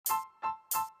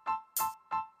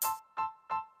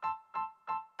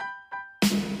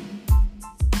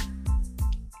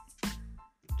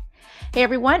Hey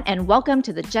everyone, and welcome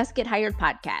to the Jess Get Hired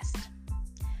Podcast.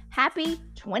 Happy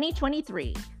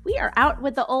 2023. We are out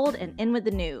with the old and in with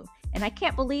the new. And I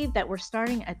can't believe that we're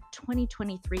starting a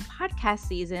 2023 podcast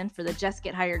season for the Jess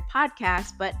Get Hired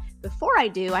Podcast. But before I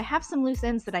do, I have some loose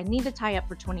ends that I need to tie up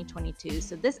for 2022.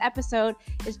 So this episode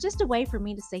is just a way for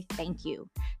me to say thank you.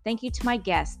 Thank you to my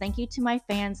guests. Thank you to my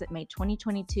fans that made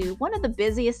 2022 one of the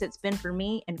busiest it's been for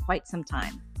me in quite some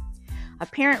time.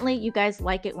 Apparently, you guys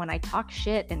like it when I talk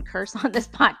shit and curse on this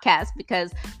podcast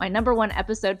because my number one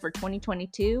episode for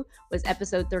 2022 was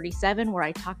episode 37, where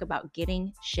I talk about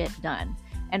getting shit done.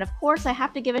 And of course, I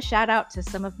have to give a shout out to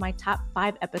some of my top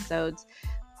 5 episodes.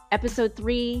 Episode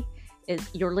 3 is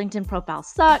Your LinkedIn Profile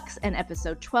Sucks, and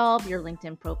episode 12, Your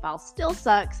LinkedIn Profile Still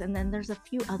Sucks. And then there's a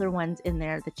few other ones in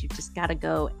there that you just got to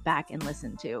go back and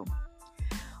listen to.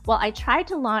 Well, I tried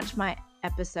to launch my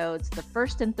episodes the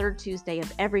first and third Tuesday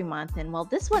of every month, and well,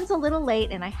 this one's a little late,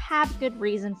 and I have good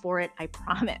reason for it, I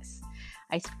promise.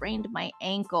 I sprained my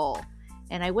ankle,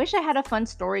 and I wish I had a fun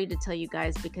story to tell you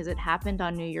guys because it happened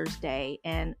on New Year's Day,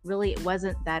 and really it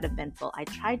wasn't that eventful. I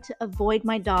tried to avoid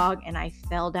my dog, and I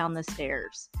fell down the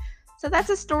stairs. So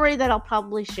that's a story that I'll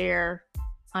probably share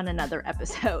on another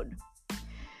episode.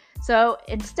 So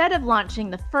instead of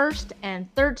launching the first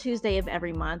and third Tuesday of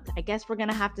every month, I guess we're going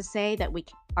to have to say that we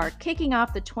are kicking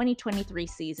off the 2023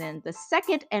 season the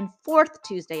second and fourth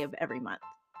Tuesday of every month.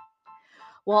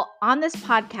 Well, on this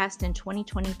podcast in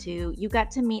 2022, you got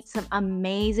to meet some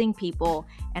amazing people,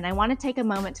 and I want to take a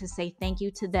moment to say thank you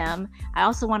to them. I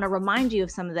also want to remind you of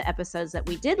some of the episodes that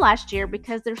we did last year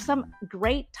because there's some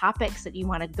great topics that you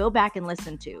want to go back and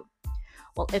listen to.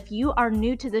 Well, if you are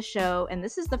new to the show and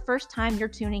this is the first time you're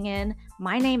tuning in,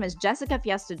 my name is Jessica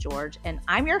Fiesta George, and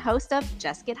I'm your host of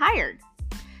Jess Get Hired.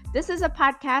 This is a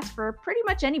podcast for pretty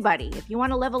much anybody. If you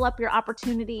want to level up your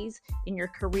opportunities in your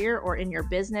career or in your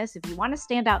business, if you want to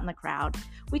stand out in the crowd,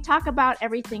 we talk about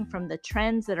everything from the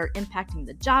trends that are impacting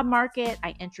the job market.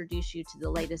 I introduce you to the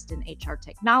latest in HR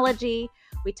technology.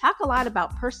 We talk a lot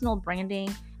about personal branding,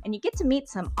 and you get to meet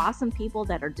some awesome people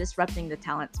that are disrupting the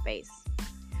talent space.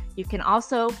 You can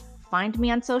also find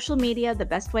me on social media. The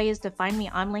best way is to find me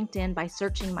on LinkedIn by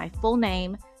searching my full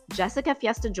name, Jessica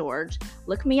Fiesta George.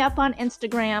 Look me up on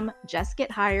Instagram, Jess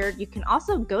Get Hired. You can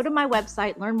also go to my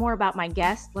website, learn more about my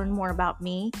guests, learn more about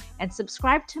me, and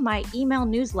subscribe to my email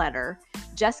newsletter,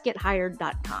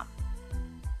 jessgethired.com.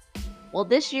 Well,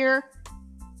 this year,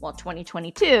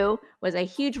 2022 was a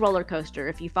huge roller coaster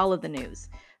if you follow the news.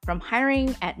 From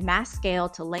hiring at mass scale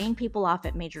to laying people off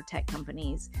at major tech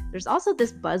companies, there's also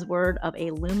this buzzword of a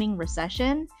looming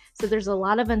recession. So there's a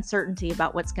lot of uncertainty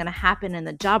about what's going to happen in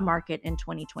the job market in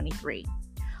 2023.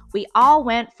 We all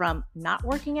went from not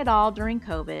working at all during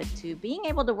COVID to being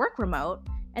able to work remote,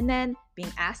 and then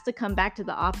being asked to come back to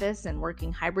the office and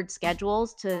working hybrid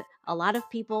schedules to a lot of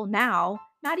people now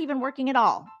not even working at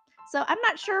all. So I'm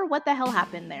not sure what the hell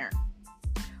happened there.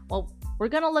 Well, we're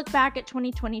going to look back at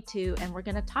 2022 and we're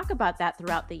going to talk about that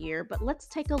throughout the year, but let's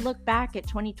take a look back at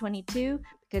 2022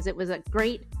 because it was a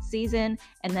great season,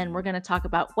 and then we're going to talk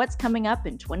about what's coming up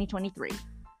in 2023.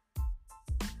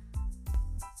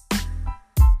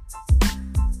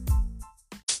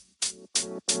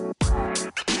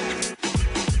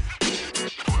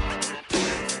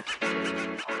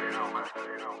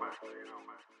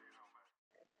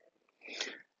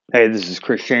 Hey, this is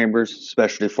Chris Chambers,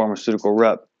 Specialty Pharmaceutical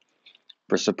Rep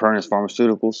for Supernus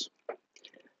Pharmaceuticals.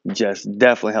 Jess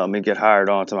definitely helped me get hired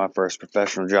on to my first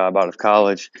professional job out of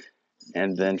college.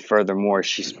 And then furthermore,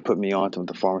 she's put me onto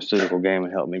the pharmaceutical game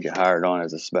and helped me get hired on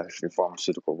as a specialty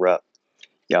pharmaceutical rep.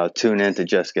 Y'all tune in to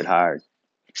Jess Get Hired.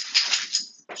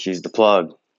 She's the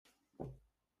plug.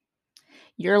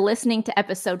 You're listening to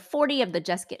episode 40 of the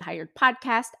Jess Get Hired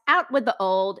podcast, out with the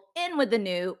old, in with the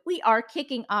new. We are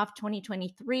kicking off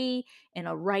 2023 in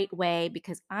a right way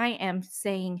because I am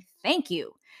saying thank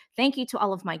you. Thank you to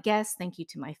all of my guests. Thank you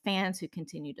to my fans who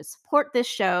continue to support this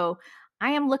show. I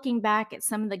am looking back at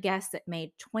some of the guests that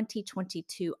made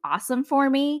 2022 awesome for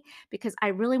me because I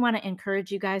really want to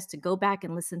encourage you guys to go back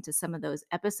and listen to some of those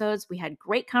episodes. We had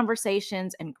great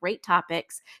conversations and great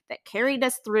topics that carried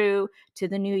us through to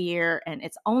the new year, and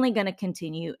it's only going to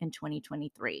continue in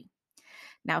 2023.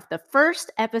 Now, the first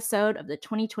episode of the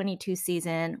 2022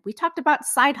 season, we talked about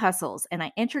side hustles, and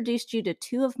I introduced you to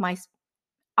two of my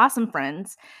awesome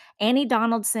friends, Annie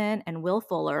Donaldson and Will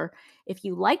Fuller. If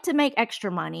you like to make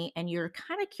extra money and you're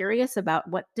kind of curious about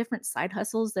what different side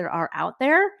hustles there are out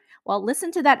there, well, listen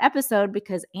to that episode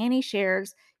because Annie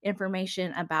shares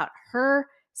information about her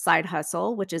side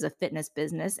hustle, which is a fitness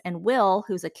business, and Will,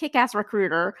 who's a kick-ass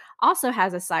recruiter, also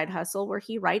has a side hustle where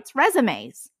he writes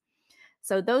resumes.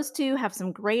 So those two have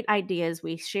some great ideas.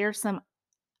 We share some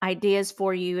ideas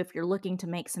for you if you're looking to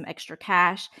make some extra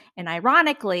cash. And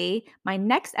ironically, my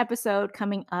next episode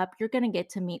coming up, you're going to get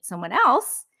to meet someone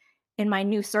else in my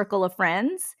new circle of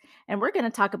friends. And we're going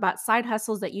to talk about side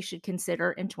hustles that you should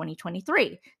consider in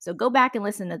 2023. So go back and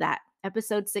listen to that.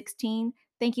 Episode 16.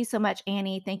 Thank you so much,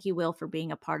 Annie. Thank you, Will, for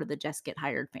being a part of the Jess Get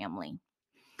Hired family.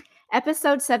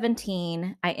 Episode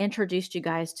 17, I introduced you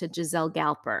guys to Giselle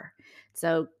Galper.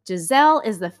 So Giselle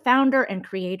is the founder and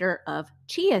creator of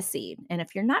Chia Seed. And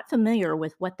if you're not familiar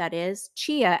with what that is,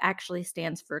 Chia actually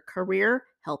stands for Career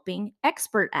Helping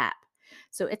Expert App.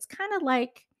 So it's kind of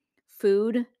like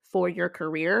food for your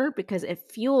career because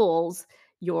it fuels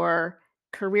your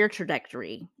career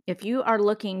trajectory. If you are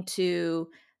looking to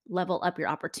level up your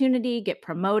opportunity, get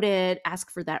promoted,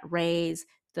 ask for that raise,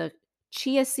 the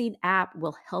Chia Seed app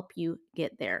will help you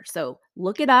get there. So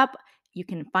look it up. You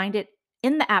can find it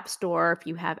in the App Store if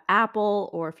you have Apple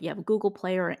or if you have Google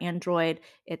Play or Android.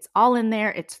 It's all in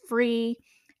there. It's free.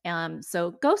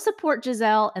 So go support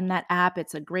Giselle and that app.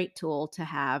 It's a great tool to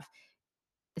have,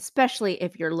 especially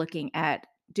if you're looking at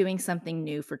doing something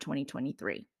new for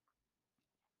 2023.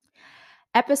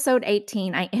 Episode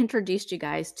 18, I introduced you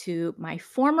guys to my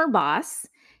former boss.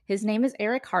 His name is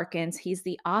Eric Harkins. He's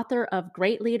the author of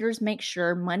Great Leaders Make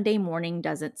Sure Monday Morning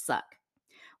Doesn't Suck.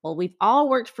 Well, we've all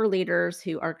worked for leaders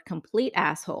who are complete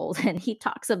assholes, and he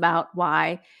talks about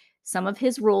why some of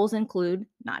his rules include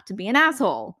not to be an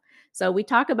asshole. So we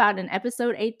talk about in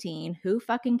episode 18, who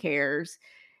fucking cares?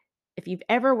 If you've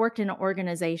ever worked in an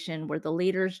organization where the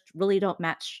leaders really don't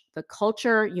match the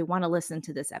culture, you want to listen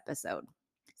to this episode.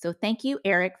 So thank you,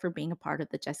 Eric, for being a part of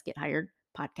the Jess Get Hired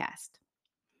podcast.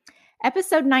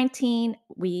 Episode 19,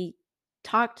 we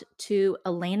talked to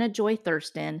Elena Joy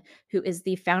Thurston, who is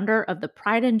the founder of the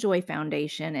Pride and Joy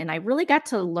Foundation, and I really got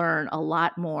to learn a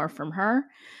lot more from her.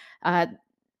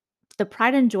 The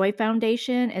Pride and Joy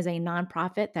Foundation is a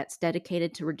nonprofit that's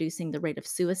dedicated to reducing the rate of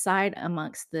suicide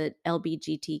amongst the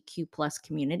LGBTQ plus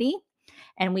community.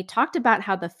 And we talked about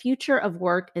how the future of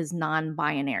work is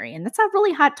non-binary, and that's a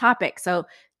really hot topic. So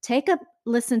take a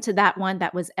listen to that one.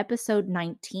 That was episode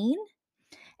 19.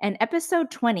 And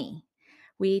episode 20,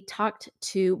 we talked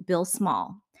to Bill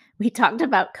Small. We talked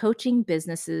about coaching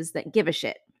businesses that give a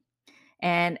shit.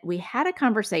 And we had a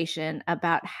conversation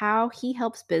about how he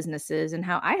helps businesses and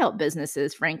how I help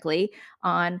businesses, frankly,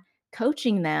 on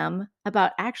coaching them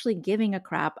about actually giving a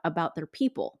crap about their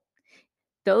people.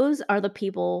 Those are the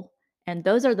people and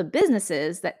those are the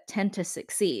businesses that tend to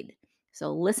succeed.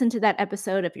 So listen to that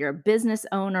episode. If you're a business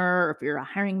owner or if you're a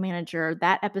hiring manager,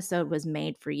 that episode was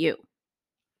made for you.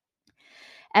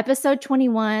 Episode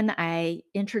 21, I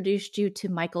introduced you to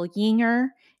Michael Yinger.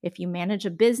 If you manage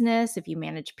a business, if you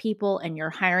manage people and you're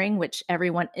hiring, which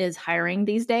everyone is hiring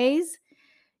these days,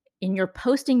 in your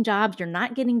posting jobs, you're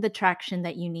not getting the traction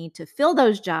that you need to fill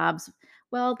those jobs.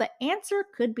 Well, the answer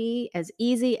could be as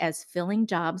easy as filling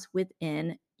jobs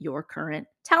within your current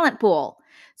talent pool.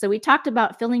 So we talked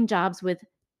about filling jobs with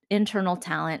internal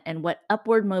talent and what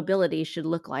upward mobility should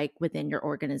look like within your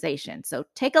organization. So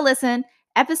take a listen.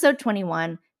 Episode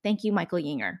 21. Thank you, Michael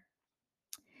Yinger.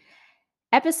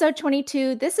 Episode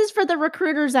 22. This is for the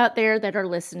recruiters out there that are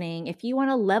listening. If you want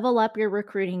to level up your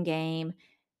recruiting game,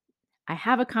 I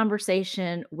have a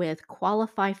conversation with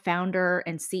Qualify founder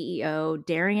and CEO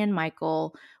Darian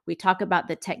Michael. We talk about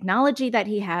the technology that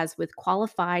he has with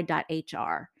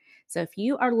Qualify.hr. So if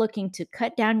you are looking to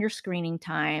cut down your screening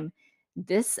time,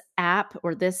 this app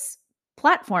or this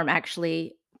platform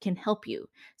actually can help you.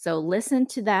 So listen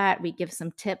to that. We give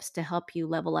some tips to help you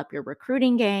level up your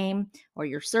recruiting game or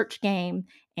your search game,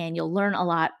 and you'll learn a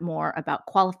lot more about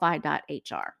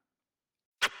Qualify.hr.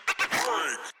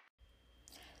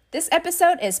 This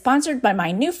episode is sponsored by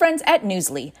my new friends at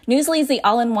Newsly. Newsly is the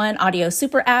all-in-one audio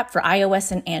super app for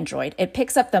iOS and Android. It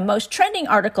picks up the most trending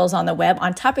articles on the web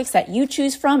on topics that you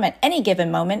choose from at any given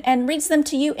moment and reads them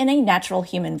to you in a natural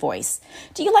human voice.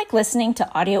 Do you like listening to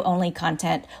audio-only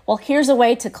content? Well, here's a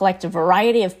way to collect a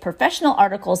variety of professional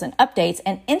articles and updates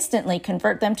and instantly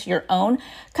convert them to your own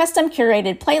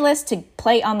custom-curated playlist to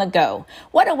play on the go.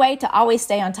 What a way to always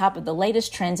stay on top of the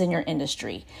latest trends in your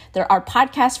industry. There are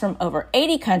podcasts from over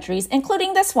 80 countries,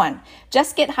 including this one.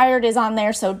 Just Get Hired is on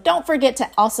there, so don't forget to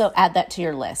also add that to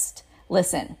your list.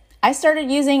 Listen, I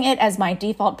started using it as my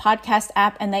default podcast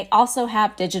app, and they also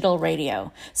have digital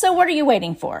radio. So what are you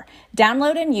waiting for?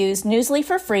 Download and use Newsly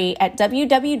for free at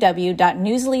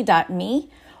www.newsly.me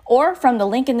or from the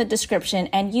link in the description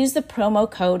and use the promo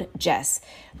code Jess.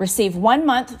 Receive 1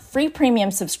 month free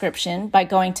premium subscription by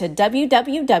going to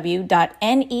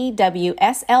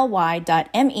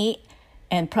www.newsly.me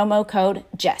and promo code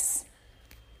Jess.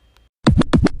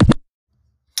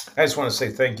 I just want to say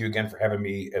thank you again for having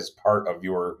me as part of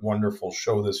your wonderful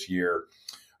show this year.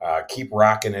 Keep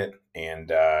rocking it. And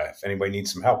if anybody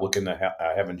needs some help, look into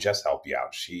having Jess help you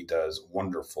out. She does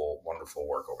wonderful, wonderful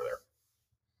work over there.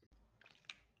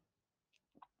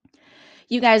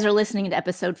 You guys are listening to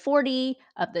episode 40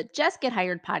 of the Jess Get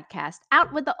Hired podcast,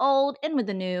 out with the old, in with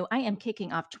the new. I am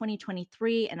kicking off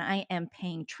 2023 and I am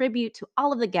paying tribute to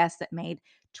all of the guests that made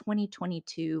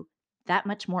 2022 that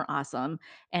much more awesome.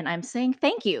 And I'm saying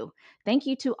thank you. Thank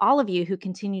you to all of you who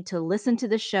continue to listen to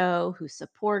the show, who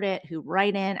support it, who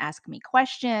write in, ask me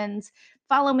questions,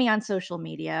 follow me on social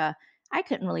media. I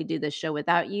couldn't really do this show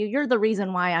without you. You're the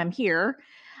reason why I'm here.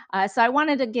 So I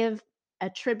wanted to give a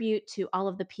tribute to all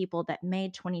of the people that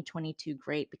made 2022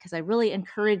 great, because I really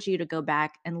encourage you to go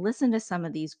back and listen to some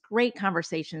of these great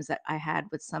conversations that I had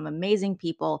with some amazing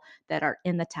people that are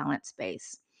in the talent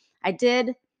space. I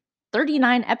did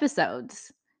 39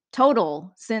 episodes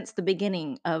total since the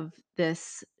beginning of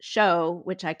this show,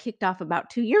 which I kicked off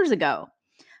about 2 years ago.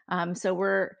 So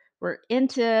we're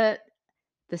into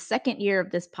the second year of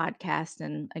this podcast.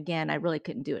 And again, I really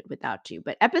couldn't do it without you.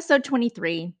 But episode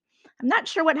 23, I'm not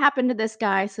sure what happened to this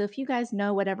guy. So if you guys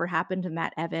know whatever happened to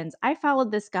Matt Evans, I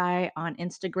followed this guy on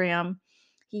Instagram.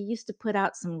 He used to put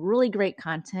out some really great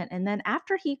content. And then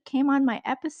after he came on my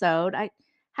episode, I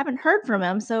haven't heard from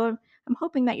him. So I'm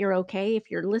hoping that you're okay.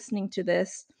 If you're listening to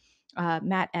this,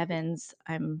 Matt Evans,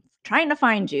 I'm trying to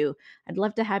find you. I'd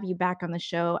love to have you back on the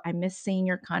show. I miss seeing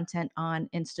your content on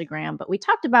Instagram, but we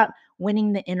talked about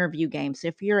winning the interview game. So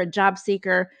if you're a job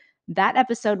seeker, that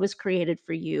episode was created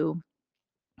for you.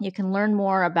 You can learn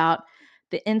more about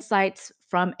the insights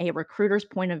from a recruiter's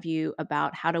point of view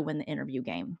about how to win the interview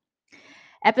game.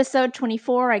 Episode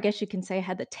 24, I guess you can say,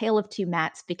 had the tale of two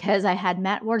Matts, because I had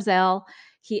Matt Warzel.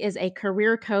 He is a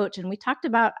career coach, and we talked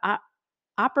about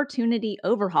opportunity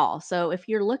overhaul. So if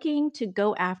you're looking to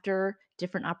go after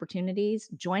different opportunities,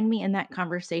 join me in that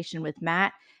conversation with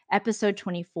Matt. Episode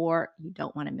 24, you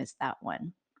don't want to miss that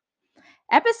one.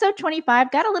 Episode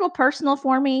 25 got a little personal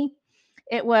for me.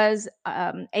 It was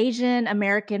Asian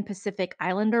American Pacific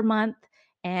Islander Month.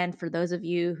 And for those of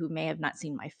you who may have not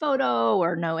seen my photo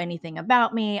or know anything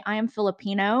about me, I am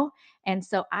Filipino. And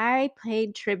so I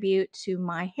paid tribute to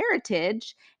my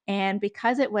heritage. And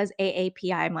because it was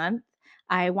AAPI month,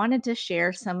 I wanted to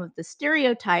share some of the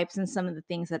stereotypes and some of the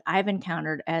things that I've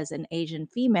encountered as an Asian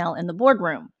female in the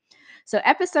boardroom. So,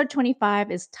 episode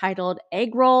 25 is titled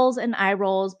Egg Rolls and Eye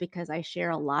Rolls, because I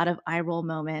share a lot of eye roll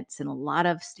moments and a lot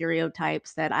of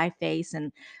stereotypes that I face,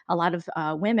 and a lot of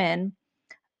women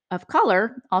of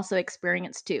color also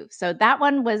experience too. So, that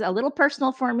one was a little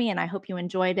personal for me, and I hope you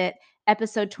enjoyed it.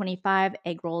 Episode 25,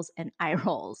 Egg Rolls and Eye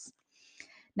Rolls.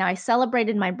 Now, I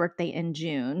celebrated my birthday in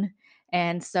June.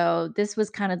 And so this was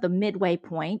kind of the midway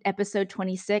point. Episode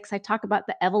 26, I talk about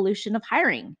the evolution of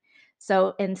hiring.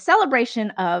 So, in celebration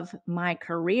of my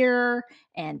career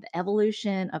and the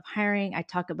evolution of hiring, I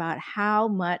talk about how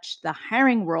much the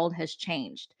hiring world has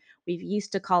changed. We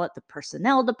used to call it the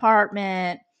personnel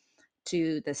department,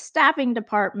 to the staffing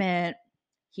department,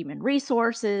 human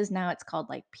resources. Now it's called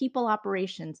like people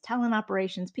operations, talent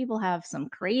operations. People have some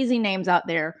crazy names out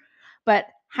there, but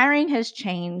hiring has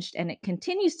changed and it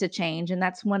continues to change. And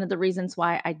that's one of the reasons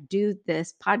why I do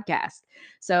this podcast.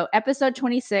 So, episode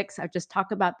 26, I've just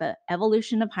talked about the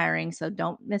evolution of hiring. So,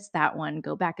 don't miss that one.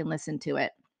 Go back and listen to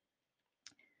it.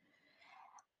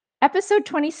 Episode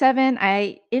 27,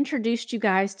 I introduced you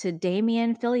guys to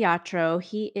Damian Filiatro.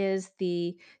 He is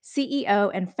the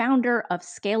CEO and founder of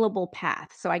Scalable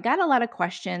Path. So I got a lot of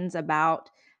questions about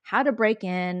how to break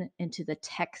into the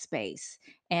tech space.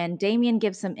 And Damian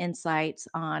gives some insights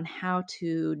on how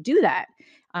to do that.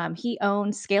 He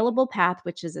owns Scalable Path,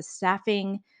 which is a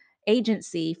staffing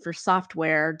agency for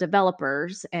software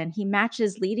developers, and he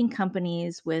matches leading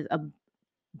companies with a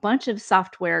bunch of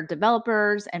software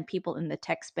developers and people in the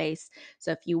tech space.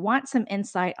 So if you want some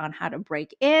insight on how to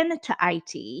break into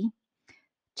IT,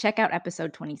 check out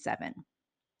episode 27.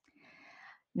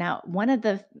 Now, one of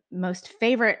the most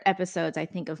favorite episodes, I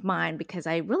think, of mine, because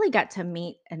I really got to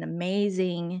meet an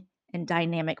amazing and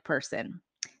dynamic person,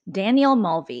 Danielle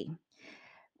Mulvey.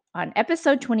 On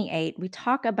episode 28, we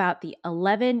talk about the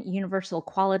 11 universal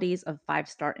qualities of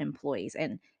five-star employees.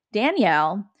 And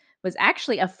Danielle was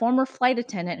actually a former flight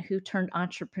attendant who turned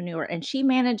entrepreneur, and she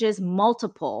manages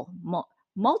multiple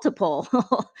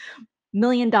 $1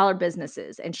 million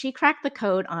businesses. And she cracked the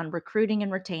code on recruiting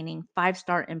and retaining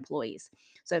five-star employees.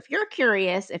 So if you're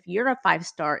curious if you're a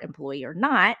five-star employee or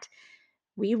not,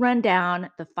 we run down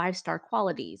the five-star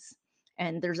qualities.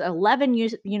 And there's 11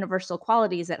 universal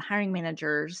qualities that hiring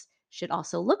managers should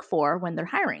also look for when they're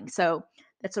hiring. So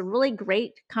It's a really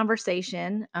great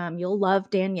conversation. You'll love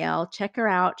Danielle. Check her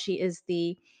out. She is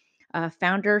the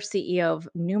founder, CEO of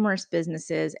numerous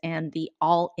businesses and the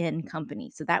All In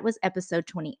Company. So that was episode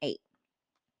 28.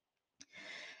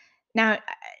 Now,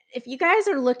 if you guys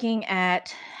are looking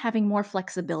at having more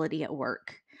flexibility at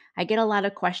work, I get a lot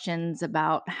of questions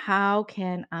about how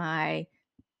can I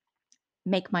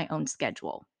make my own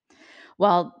schedule?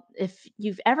 Well, if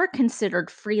you've ever considered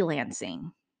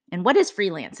freelancing, and what is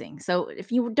freelancing? So,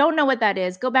 if you don't know what that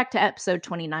is, go back to episode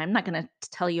 29. I'm not going to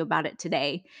tell you about it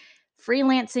today.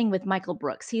 Freelancing with Michael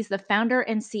Brooks. He's the founder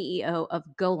and CEO of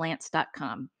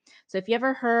golance.com. So, if you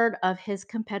ever heard of his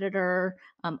competitor,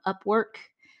 Upwork,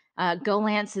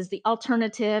 Golance is the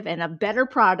alternative and a better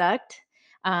product.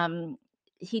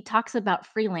 He talks about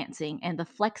freelancing and the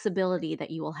flexibility that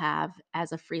you will have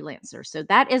as a freelancer. So,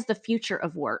 that is the future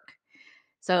of work.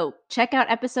 So check out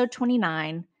episode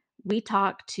 29. We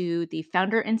talk to the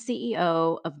founder and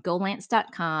CEO of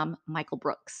golance.com, Michael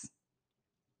Brooks.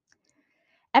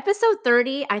 Episode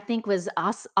 30, I think, was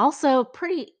also a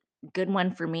pretty good one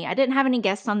for me. I didn't have any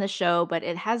guests on the show, but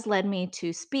it has led me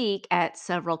to speak at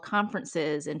several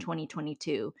conferences in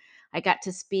 2022. I got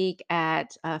to speak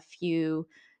at a few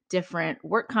different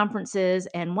work conferences,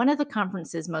 and one of the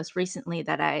conferences most recently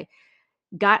that I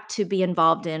got to be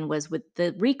involved in was with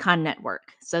the Recon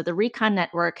Network. So the Recon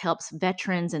Network helps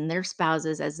veterans and their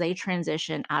spouses as they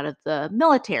transition out of the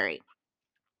military.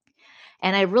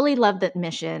 And I really love that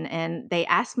mission. And they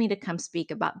asked me to come speak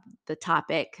about the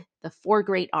topic, the 4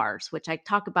 great R's, which I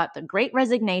talk about: the great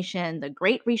resignation, the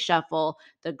great reshuffle,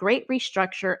 the great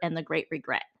restructure, and the great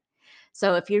regret.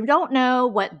 So if you don't know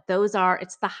what those are,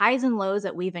 it's the highs and lows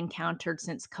that we've encountered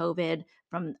since COVID,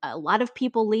 from a lot of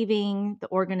people leaving the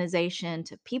organization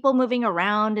to people moving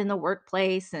around in the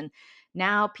workplace, and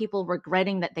now people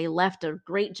regretting that they left a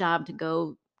great job to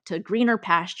go to greener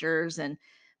pastures and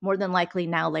more than likely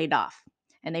now laid off,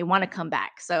 and they want to come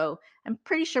back. So I'm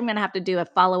pretty sure I'm going to have to do a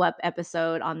follow-up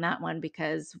episode on that one,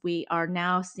 because we are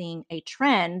now seeing a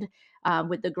trend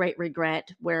with the great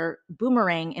regret where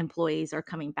boomerang employees are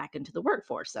coming back into the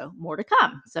workforce. So more to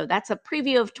come. So that's a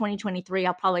preview of 2023.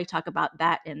 I'll probably talk about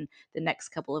that in the next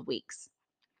couple of weeks.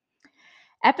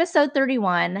 Episode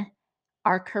 31,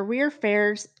 are career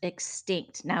fairs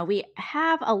extinct? Now, we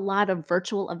have a lot of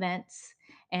virtual events,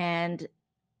 and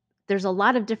there's a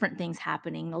lot of different things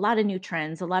happening, a lot of new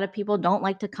trends. A lot of people don't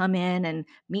like to come in and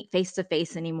meet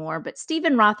face-to-face anymore. But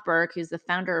Stephen Rothberg, who's the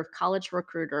founder of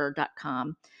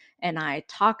collegerecruiter.com, and I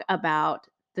talk about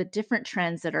the different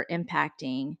trends that are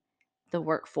impacting the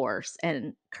workforce,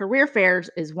 and career fairs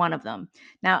is one of them.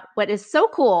 Now, what is so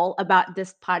cool about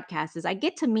this podcast is I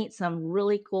get to meet some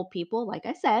really cool people, like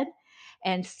I said,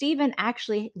 and Stephen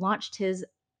actually launched his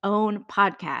own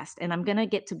podcast, and I'm going to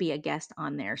get to be a guest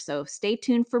on there. So stay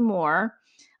tuned for more.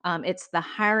 It's the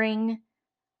Hiring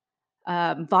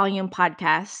Volume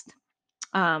Podcast.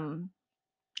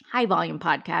 High Volume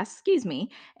Podcast, excuse me.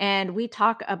 And we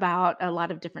talk about a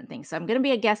lot of different things. So I'm going to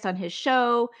be a guest on his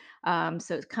show.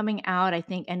 So it's coming out, I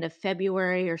think, end of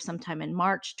February or sometime in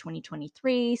March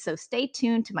 2023. So stay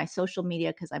tuned to my social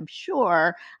media, because I'm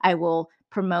sure I will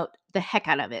promote the heck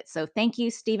out of it. So thank you,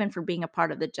 Stephen, for being a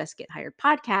part of the Jess Get Hired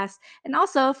podcast, and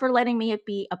also for letting me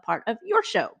be a part of your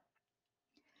show.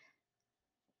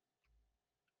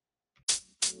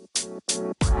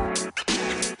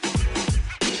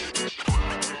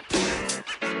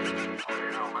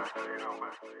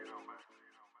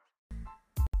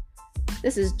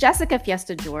 This is Jessica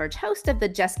Fiesta George, host of the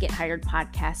Jess Get Hired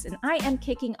podcast, and I am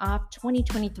kicking off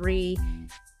 2023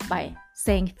 by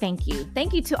saying thank you.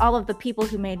 Thank you to all of the people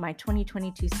who made my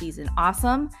 2022 season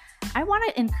awesome. I want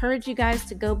to encourage you guys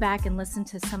to go back and listen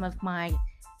to some of my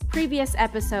previous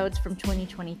episodes from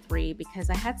 2023, because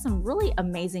I had some really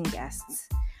amazing guests.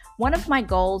 One of my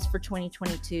goals for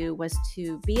 2022 was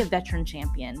to be a veteran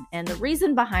champion, and the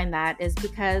reason behind that is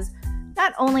because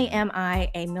not only am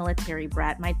I a military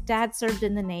brat, my dad served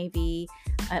in the Navy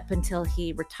up until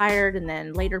he retired and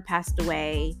then later passed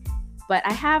away, but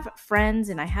I have friends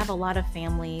and I have a lot of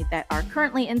family that are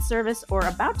currently in service or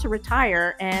about to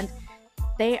retire, and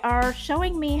they are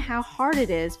showing me how hard it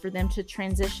is for them to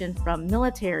transition from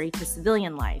military to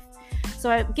civilian life.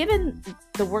 So given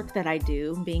the work that I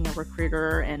do, being a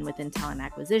recruiter and within talent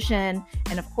acquisition,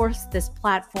 and of course this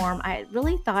platform, I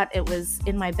really thought it was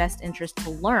in my best interest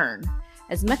to learn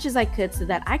as much as I could so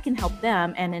that I can help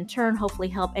them, and in turn hopefully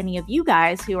help any of you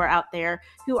guys who are out there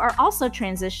who are also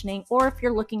transitioning, or if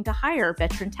you're looking to hire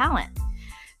veteran talent.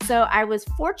 So I was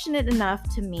fortunate enough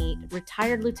to meet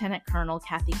retired Lieutenant Colonel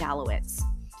Kathy Gallowitz.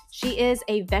 She is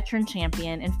a veteran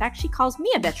champion. In fact, she calls me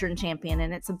a veteran champion,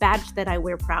 and it's a badge that I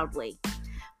wear proudly.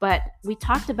 but we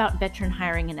talked about veteran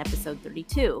hiring in episode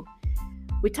 32.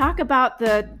 We talk about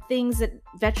the things that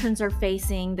veterans are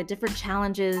facing, the different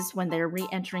challenges when they're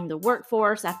re-entering the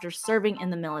workforce after serving in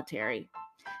the military.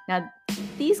 Now,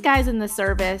 these guys in the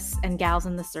service and gals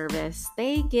in the service,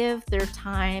 they give their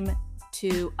time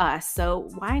to us. So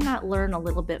why not learn a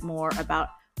little bit more about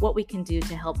what we can do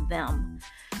to help them?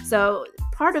 So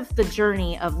part of the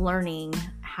journey of learning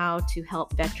how to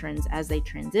help veterans as they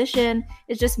transition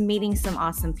is just meeting some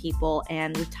awesome people,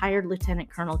 and retired Lieutenant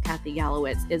Colonel Kathy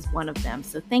Gallowitz is one of them.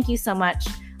 So thank you so much.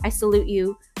 I salute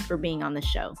you for being on the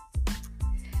show.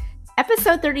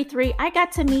 Episode 33, I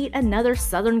got to meet another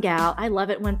Southern gal. I love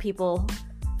it when people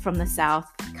from the South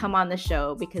come on the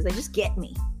show because they just get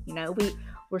me. You know,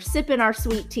 we're sipping our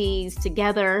sweet teas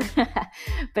together.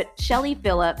 But Shelly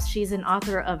Phillips, she's an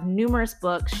author of numerous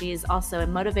books. She's also a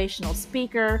motivational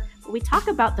speaker. We talk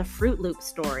about the Fruit Loop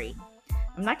story.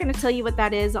 I'm not going to tell you what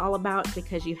that is all about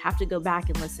because you have to go back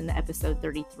and listen to episode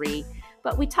 33.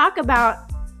 But we talk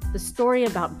about the story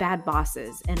about bad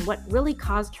bosses and what really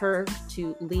caused her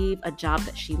to leave a job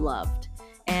that she loved.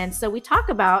 And so we talk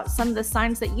about some of the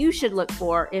signs that you should look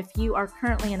for if you are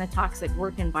currently in a toxic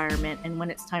work environment and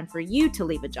when it's time for you to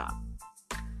leave a job.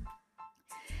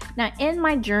 Now, in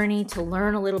my journey to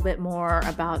learn a little bit more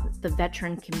about the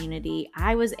veteran community,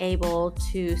 I was able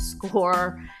to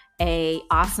score an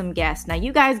awesome guest. Now,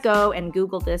 you guys go and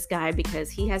Google this guy because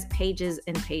he has pages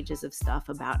and pages of stuff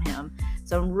about him.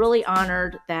 So I'm really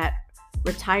honored that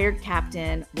retired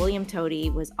Captain William Toady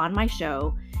was on my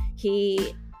show.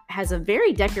 He has a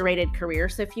very decorated career.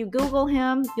 So if you Google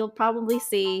him, you'll probably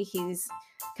see he's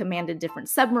commanded different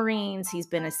submarines. He's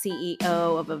been a CEO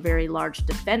of a very large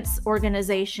defense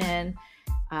organization.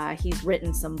 He's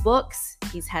written some books.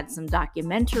 He's had some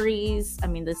documentaries. I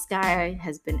mean, this guy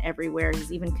has been everywhere.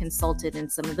 He's even consulted in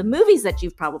some of the movies that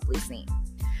you've probably seen.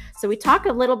 So we talk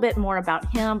a little bit more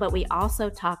about him, but we also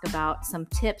talk about some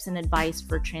tips and advice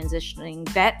for transitioning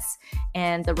vets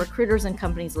and the recruiters and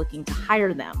companies looking to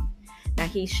hire them. Now,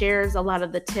 he shares a lot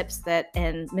of the tips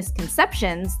and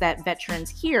misconceptions that veterans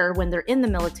hear when they're in the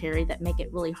military that make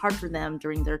it really hard for them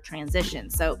during their transition.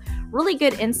 So really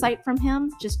good insight from him.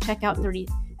 Just check out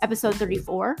episode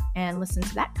 34 and listen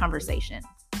to that conversation.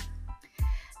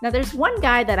 Now, there's one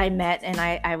guy that I met, and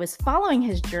I was following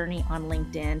his journey on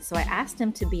LinkedIn, so I asked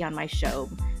him to be on my show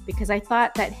because I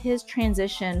thought that his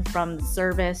transition from the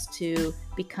service to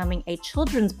becoming a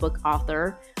children's book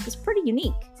author was pretty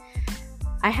unique.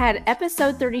 I had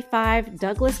episode 35,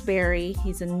 Douglas Berry.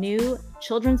 He's a new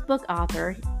children's book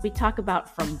author. We talk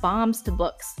about from bombs to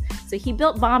books. So he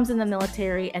built bombs in the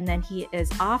military, and then he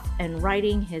is off and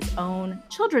writing his own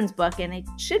children's book, and it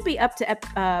should be up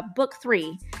to book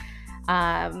 3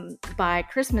 by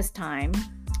Christmas time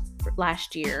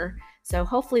last year. So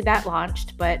hopefully that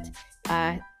launched, but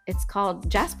it's called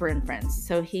Jasper and Friends.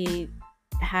 So he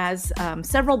has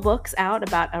several books out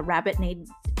about a rabbit named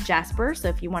Jasper. So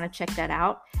if you want to check that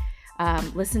out,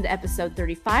 listen to episode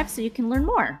 35 so you can learn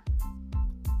more.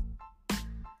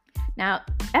 Now,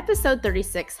 episode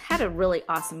 36 had a really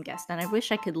awesome guest, and I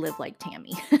wish I could live like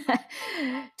Tammy.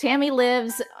 Tammy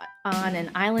lives on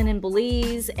an island in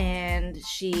Belize, and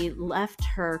she left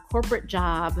her corporate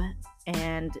job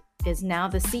and is now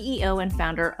the CEO and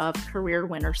founder of Career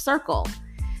Winner Circle.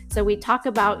 So we talk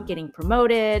about getting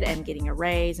promoted and getting a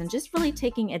raise and just really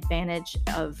taking advantage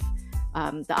of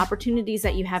the opportunities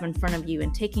that you have in front of you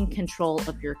and taking control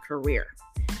of your career.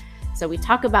 So we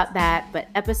talk about that, but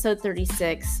episode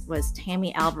 36 was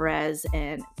Tammy Alvarez,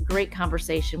 and great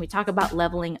conversation. We talk about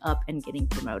leveling up and getting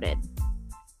promoted.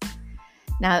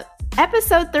 Now,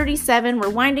 episode 37, we're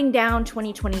winding down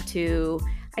 2022.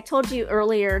 I told you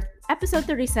earlier, episode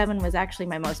 37 was actually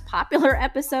my most popular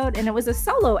episode, and it was a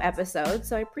solo episode,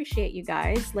 so I appreciate you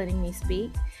guys letting me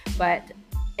speak, but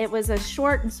it was a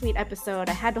short and sweet episode.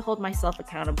 I had to hold myself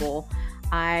accountable.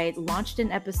 I launched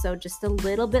an episode just a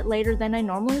little bit later than I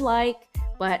normally like,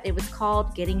 but it was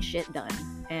called Getting Shit Done.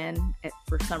 And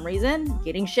for some reason,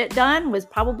 Getting Shit Done was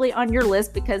probably on your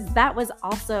list because that was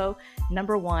also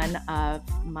number 1 of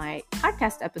my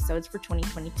podcast episodes for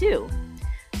 2022.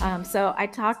 So I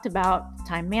talked about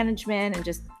time management and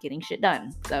just getting shit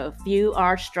done. So if you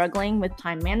are struggling with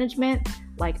time management,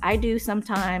 like I do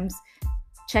sometimes,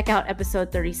 check out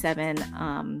episode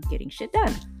 37, Getting Shit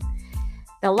Done.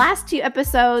 The last 2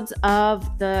 episodes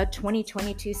of the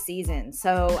 2022 season.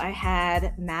 So I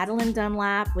had Madeline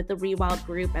Dunlap with the Rewild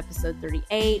Group, episode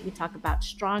 38. We talk about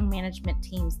strong management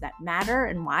teams that matter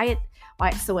and why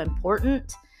it's so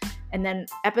important. And then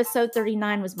episode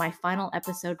 39 was my final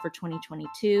episode for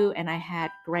 2022. And I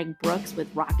had Greg Brooks with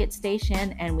Rocket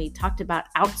Station, and we talked about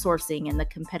outsourcing and the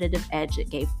competitive edge it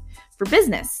gave for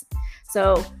business.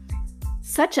 So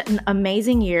such an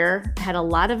amazing year. Had a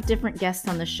lot of different guests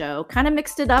on the show, kind of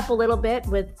mixed it up a little bit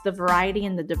with the variety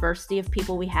and the diversity of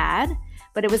people we had,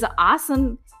 but it was an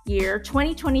awesome year.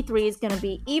 2023 is going to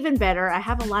be even better. I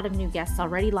have a lot of new guests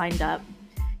already lined up.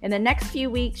 In the next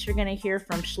few weeks, you're going to hear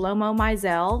from Shlomo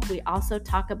Mizell. We also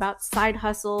talk about side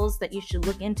hustles that you should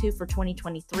look into for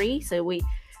 2023. So we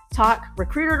talk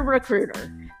recruiter to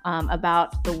recruiter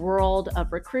about the world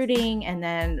of recruiting, and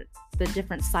then the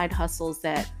different side hustles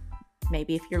that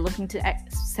maybe if you're looking to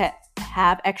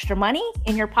have extra money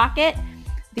in your pocket,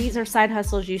 these are side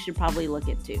hustles you should probably look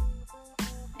into.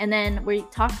 And then we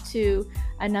talked to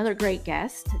another great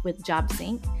guest with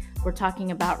JobSync. We're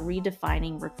talking about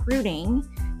redefining recruiting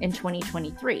in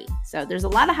 2023. So there's a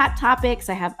lot of hot topics.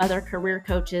 I have other career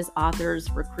coaches,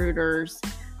 authors, recruiters,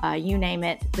 you name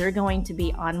it. They're going to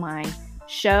be on my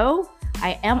show.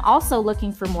 I am also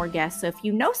looking for more guests. So if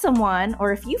you know someone,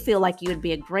 or if you feel like you would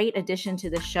be a great addition to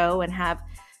the show and have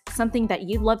something that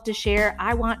you'd love to share,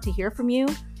 I want to hear from you.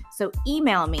 So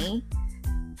email me,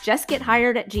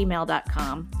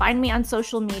 jessgethired@gmail.com. Find me on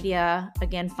social media.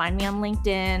 Again, find me on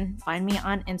LinkedIn, find me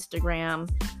on Instagram.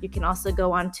 You can also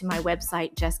go on to my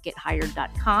website,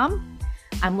 jessgethired.com.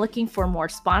 I'm looking for more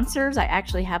sponsors. I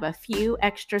actually have a few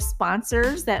extra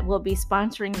sponsors that will be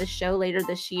sponsoring the show later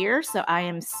this year. So I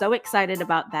am so excited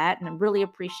about that, and I really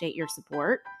appreciate your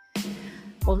support.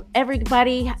 Well,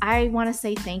 everybody, I want to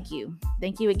say thank you.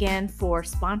 Thank you again for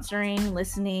sponsoring,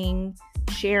 listening,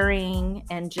 sharing,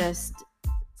 and just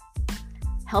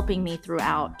helping me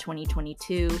throughout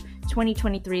 2022.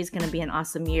 2023 is going to be an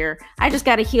awesome year. I just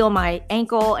got to heal my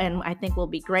ankle, and I think we'll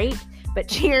be great. But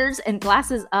cheers and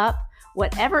glasses up.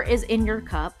 Whatever is in your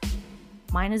cup,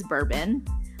 mine is bourbon.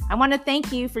 I want to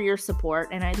thank you for your support,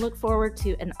 and I look forward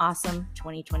to an awesome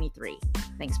 2023.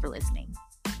 Thanks for listening.